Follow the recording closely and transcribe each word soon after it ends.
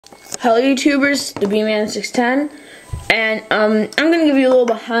Hello YouTubers, the B-Man610, and I'm gonna give you a little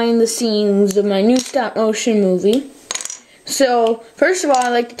behind the scenes of my new stop motion movie. So first of all, I'd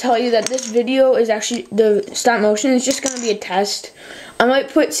like to tell you that this video is actually, the stop motion is just gonna be a test. I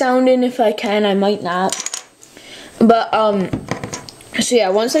might put sound in if I can, I might not. But so yeah,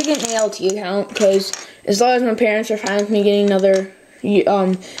 once I get an ALT account, because as long as my parents are fine with me getting another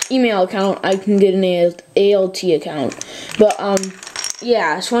email account, I can get an ALT account. But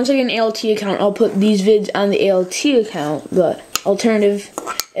yeah, so once I get an ALT account, I'll put these vids on the ALT account, but alternative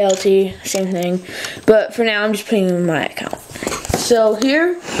ALT, same thing. But for now, I'm just putting them in my account. So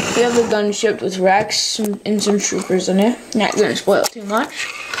here, we have the gunship with Rex and some troopers in it. Not gonna spoil too much.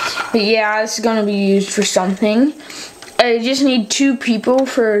 But yeah, this is gonna be used for something. I just need 2 people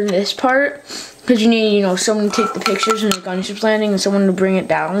for this part, because you need, you know, someone to take the pictures when the gunship's landing and someone to bring it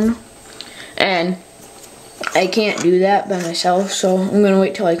down. And I can't do that by myself, so I'm gonna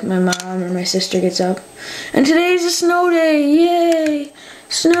wait till like my mom or my sister gets up. And today's a snow day, yay!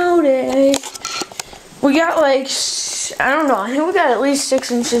 Snow day. We got like, I don't know, I think we got at least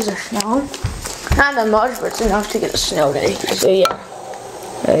 6 inches of snow. Not that much, but it's enough to get a snow day. So yeah,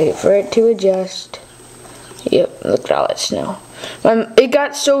 wait for it to adjust. Yep, look at all that snow. It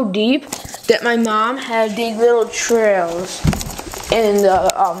got so deep that my mom had these little trails in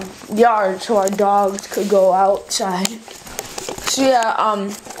the yard so our dogs could go outside. So yeah,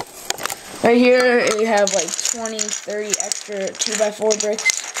 right here we have like 20, 30 extra 2x4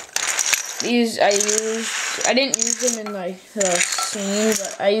 bricks. These I didn't use them in like the scene,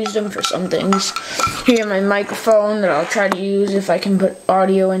 but I used them for some things. Here my microphone that I'll try to use if I can put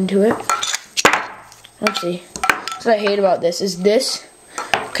audio into it. Let's see. What I hate about this is this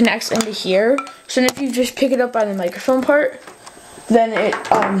connects into here. So if you just pick it up by the microphone part, then it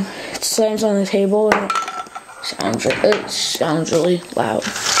slams on the table and it sounds really loud.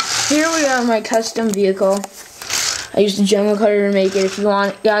 Here we have my custom vehicle. I used a General Cutter to make it. If you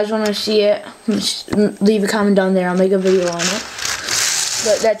guys want to see it, just leave a comment down there. I'll make a video on it.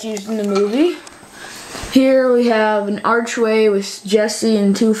 But that's used in the movie. Here we have an archway with Jesse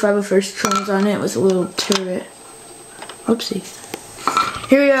and 2 501st Patrons on it with a little turret. Oopsie.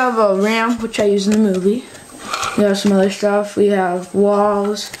 Here we have a ramp, which I use in the movie. We have some other stuff. We have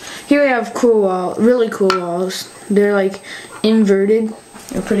walls. Here we have really cool walls. They're like inverted.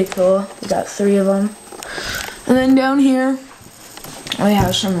 They're pretty cool. We got 3 of them. And then down here, we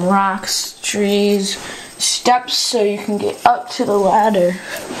have some rocks, trees, steps so you can get up to the ladder.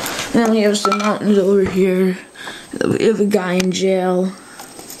 And then we have some mountains over here. We have a guy in jail.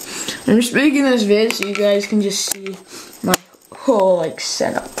 I'm just making this vid so you guys can just see my whole like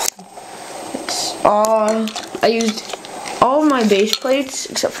setup. It's all, I used all of my base plates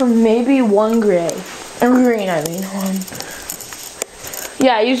except for maybe 1 gray. And green, I mean.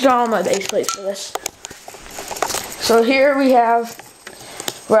 Yeah, I used all my base plates for this. So here we have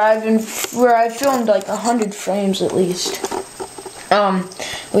where I've filmed like 100 frames at least.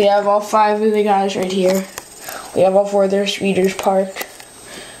 We have all 5 of the guys right here. We have all 4 of their speeders parked.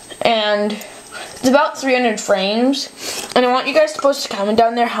 And it's about 300 frames. And I want you guys to post a comment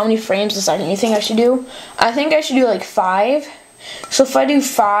down there how many frames a second you think I should do. I think I should do like 5. So if I do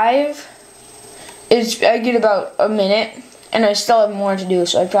 5, I get about a minute. And I still have more to do,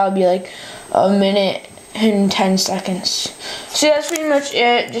 so I'd probably be like a minute and 10 seconds. So that's pretty much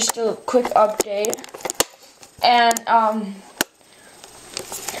it. Just a quick update. And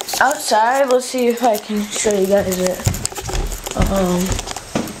outside, let's see if I can show you guys it.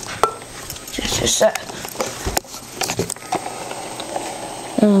 Just a sec.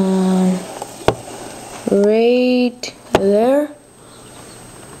 Right there.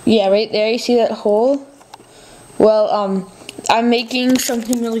 Yeah, right there. You see that hole? Well, I'm making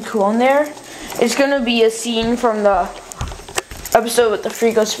something really cool in there. It's gonna be a scene from the episode with the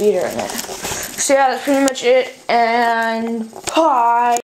Frico Speeder in it. So yeah, that's pretty much it. And bye.